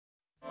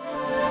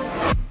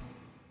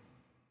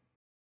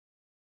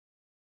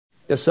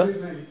Yes, sir?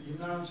 Excuse me, you're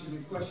not answering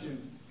the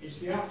question. It's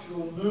the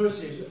actual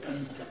nurses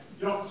and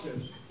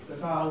doctors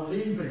that are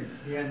leaving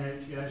the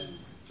NHS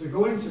to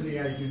go into the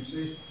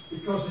agencies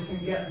because they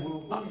can get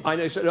more money. I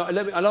know, so no,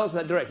 I'll answer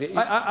that directly.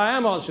 I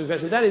am answering the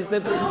question. That is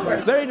the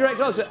very direct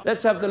answer.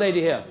 Let's have the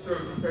lady here.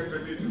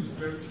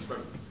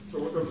 So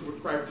what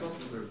about private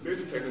hospitals? They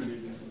depend on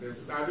agency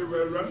nurses. Are they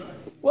well run?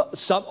 Well,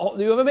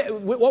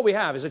 what we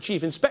have is a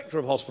chief inspector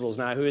of hospitals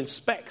now who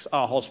inspects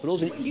our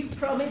hospitals. Will you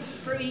promise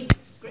free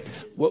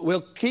prescriptions?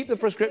 We'll keep the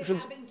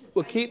prescriptions.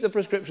 We'll keep the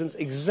prescriptions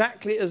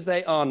exactly as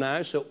they are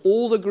now. So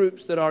all the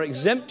groups that are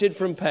exempted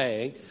from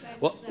paying.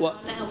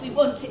 Now we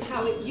want it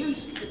how it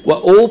used to be. Well,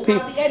 all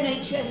people. How the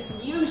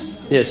NHS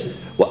used to Yes. be.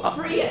 Well,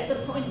 Free at the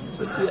point of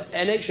sale. the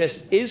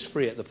NHS is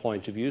free at the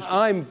point of use.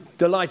 I'm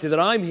delighted that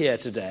I'm here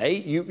today.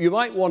 You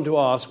might want to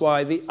ask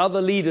why the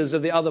other leaders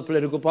of the other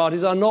political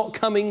parties are not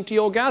coming to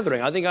your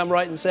gathering. I think I'm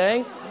right in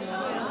saying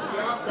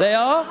they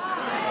are.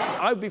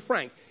 I would be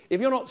frank. If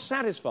you're not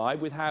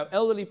satisfied with how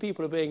elderly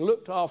people are being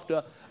looked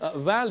after,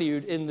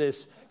 valued in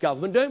this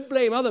government, don't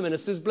blame other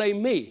ministers,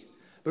 blame me.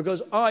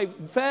 Because I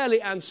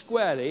fairly and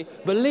squarely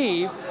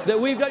believe that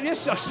we've done...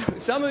 Yes,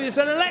 some of it's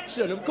an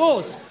election, of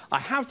course. I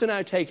have to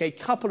now take a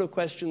couple of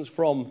questions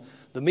from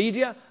the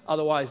media,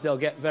 otherwise they'll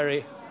get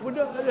very... Well,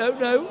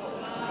 no.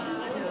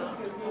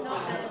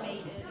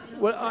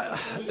 Well,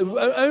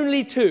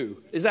 only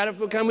two. Is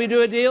that... Can we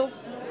do a deal?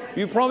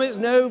 You promise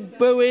no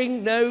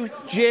booing, no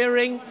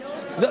jeering?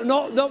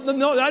 No,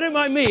 I don't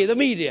mind me, the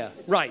media.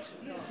 Right.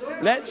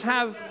 Let's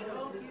have...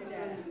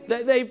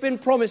 They've been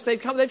promised,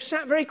 they've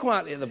sat very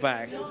quietly at the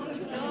back.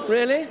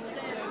 Really?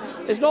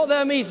 It's not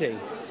their meeting.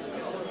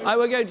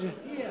 We're going to... Do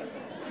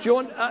you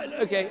want...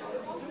 okay.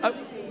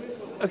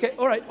 Okay,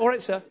 all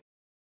right, sir.